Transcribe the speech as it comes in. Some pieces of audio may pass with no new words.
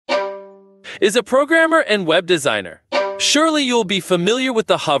is a programmer and web designer. Surely you'll be familiar with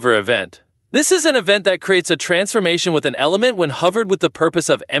the hover event. This is an event that creates a transformation with an element when hovered with the purpose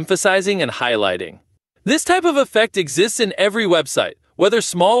of emphasizing and highlighting. This type of effect exists in every website, whether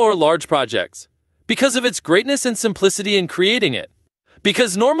small or large projects, because of its greatness and simplicity in creating it.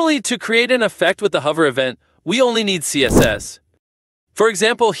 Because normally to create an effect with the hover event, we only need CSS. For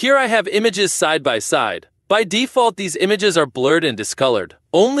example, here I have images side by side. By default, these images are blurred and discolored.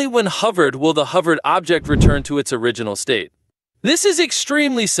 Only when hovered will the hovered object return to its original state. This is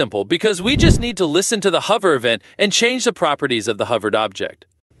extremely simple because we just need to listen to the hover event and change the properties of the hovered object.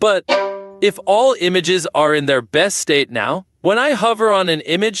 But if all images are in their best state now, when I hover on an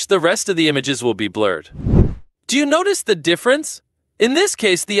image, the rest of the images will be blurred. Do you notice the difference? In this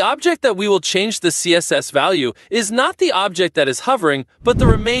case, the object that we will change the CSS value is not the object that is hovering, but the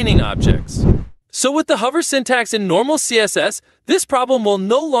remaining objects. So with the hover syntax in normal CSS, this problem will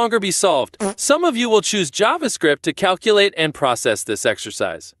no longer be solved. Some of you will choose JavaScript to calculate and process this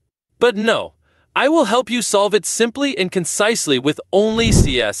exercise. But no, I will help you solve it simply and concisely with only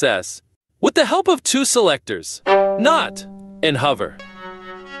CSS. With the help of two selectors, not and hover.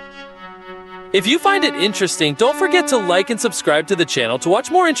 If you find it interesting, don't forget to like and subscribe to the channel to watch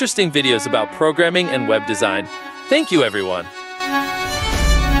more interesting videos about programming and web design. Thank you, everyone.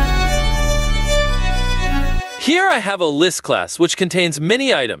 Here I have a list class which contains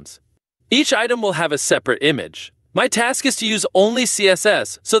many items. Each item will have a separate image. My task is to use only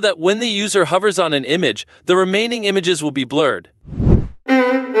CSS so that when the user hovers on an image, the remaining images will be blurred.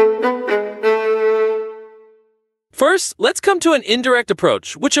 First, let's come to an indirect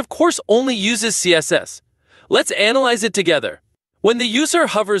approach, which of course only uses CSS. Let's analyze it together. When the user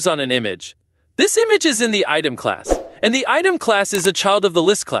hovers on an image, this image is in the item class, and the item class is a child of the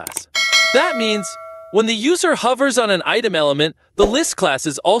list class. That means, when the user hovers on an item element, the list class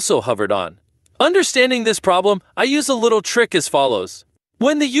is also hovered on. Understanding this problem, I use a little trick as follows.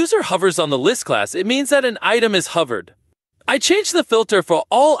 When the user hovers on the list class, it means that an item is hovered. I change the filter for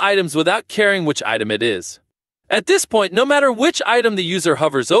all items without caring which item it is. At this point, no matter which item the user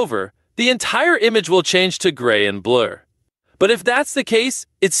hovers over, the entire image will change to gray and blur. But if that's the case,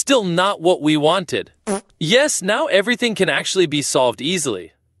 it's still not what we wanted. Yes, now everything can actually be solved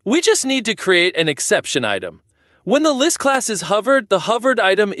easily. We just need to create an exception item. When the list class is hovered, the hovered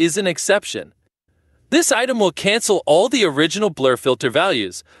item is an exception. This item will cancel all the original blur filter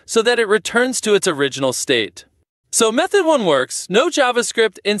values so that it returns to its original state. So method 1 works, no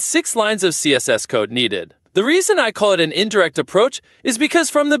JavaScript, and 6 lines of CSS code needed. The reason I call it an indirect approach is because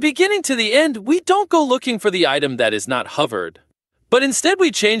from the beginning to the end, we don't go looking for the item that is not hovered. But instead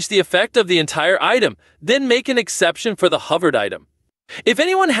we change the effect of the entire item, then make an exception for the hovered item. If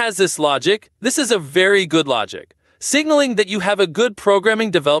anyone has this logic, this is a very good logic, signaling that you have a good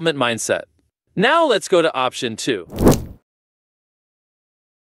programming development mindset. Now let's go to option 2.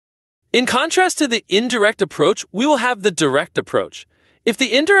 In contrast to the indirect approach, we will have the direct approach. If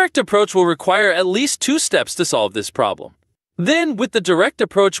the indirect approach will require at least 2 steps to solve this problem. Then, with the direct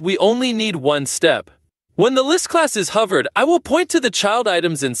approach, we only need 1 step. When the list class is hovered, I will point to the child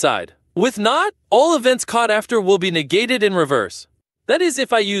items inside. With not, all events caught after will be negated in reverse. That is,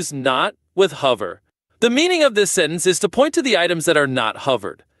 if I use not with hover. The meaning of this sentence is to point to the items that are not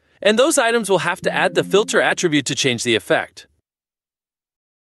hovered, and those items will have to add the filter attribute to change the effect.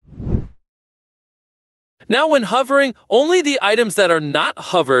 Now when hovering, only the items that are not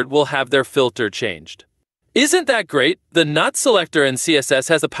hovered will have their filter changed. Isn't that great? The not selector in CSS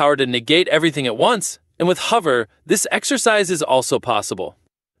has the power to negate everything at once, and with hover, this exercise is also possible.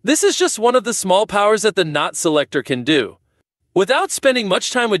 This is just one of the small powers that the not selector can do. Without spending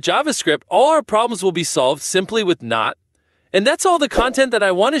much time with JavaScript, all our problems will be solved simply with not. And that's all the content that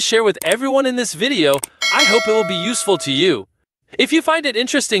I want to share with everyone in this video. I hope it will be useful to you. If you find it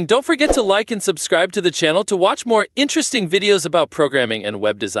interesting, don't forget to like and subscribe to the channel to watch more interesting videos about programming and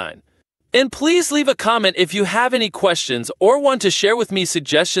web design. And please leave a comment if you have any questions or want to share with me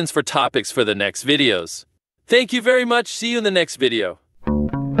suggestions for topics for the next videos. Thank you very much. See you in the next video.